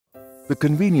The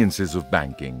conveniences of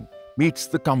banking meets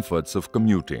the comforts of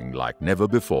commuting like never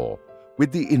before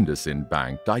with the IndusInd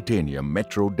Bank Titanium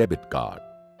Metro Debit Card.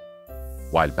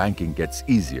 While banking gets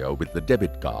easier with the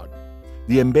debit card,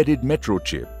 the embedded Metro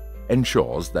chip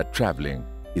ensures that traveling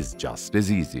is just as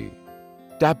easy.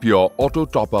 Tap your auto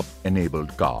top-up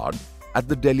enabled card at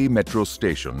the Delhi Metro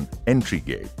station entry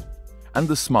gate and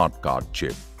the smart card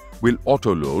chip will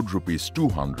auto-load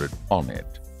 ₹200 on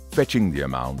it, fetching the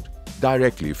amount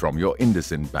directly from your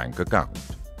IndusInd Bank account.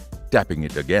 Tapping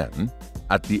it again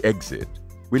at the exit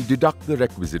will deduct the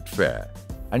requisite fare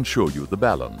and show you the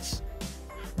balance.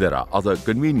 There are other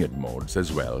convenient modes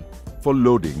as well for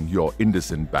loading your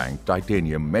IndusInd Bank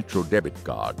Titanium Metro Debit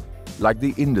Card like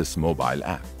the IndusMobile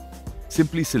app.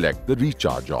 Simply select the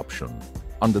Recharge option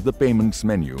under the Payments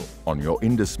menu on your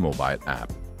IndusMobile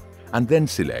app and then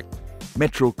select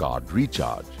Metro Card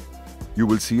Recharge. You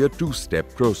will see a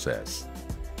two-step process.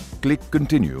 Click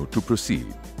Continue to proceed.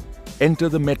 Enter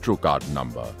the Metro card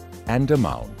number and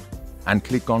amount and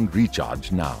click on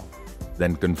Recharge Now.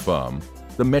 Then confirm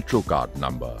the Metro card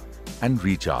number and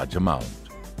recharge amount.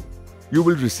 You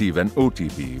will receive an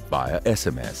OTP via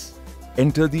SMS.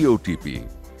 Enter the OTP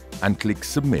and click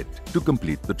Submit to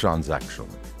complete the transaction.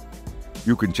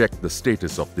 You can check the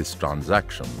status of this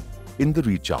transaction in the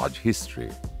recharge history.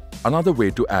 Another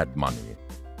way to add money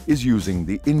is using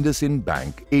the IndusInd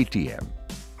Bank ATM.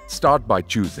 Start by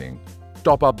choosing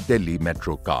Top Up Delhi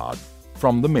Metro Card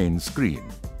from the main screen.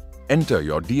 Enter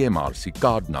your DMRC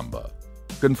card number.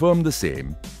 Confirm the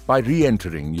same by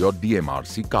re-entering your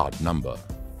DMRC card number.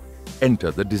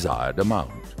 Enter the desired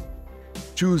amount.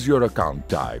 Choose your account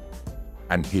type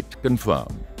and hit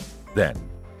Confirm. Then,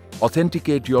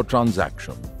 authenticate your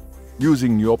transaction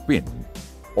using your PIN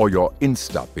or your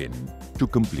Insta-PIN to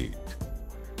complete.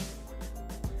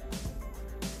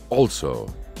 Also,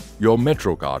 your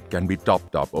Metro card can be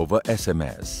topped up over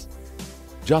SMS.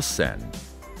 Just send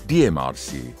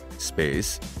DMRC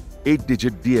space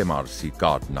 8-digit DMRC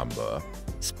card number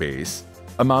space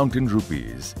amount in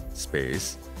rupees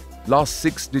space last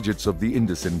 6 digits of the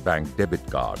IndusInd Bank debit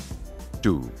card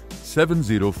to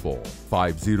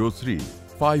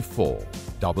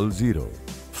 704-503-5400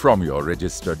 from your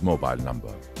registered mobile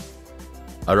number.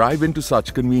 Arrive into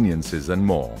such conveniences and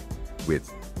more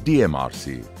with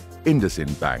DMRC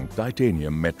IndusInd Bank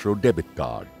Titanium Metro Debit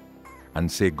Card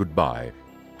and say goodbye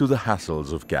to the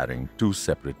hassles of carrying two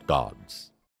separate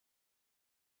cards.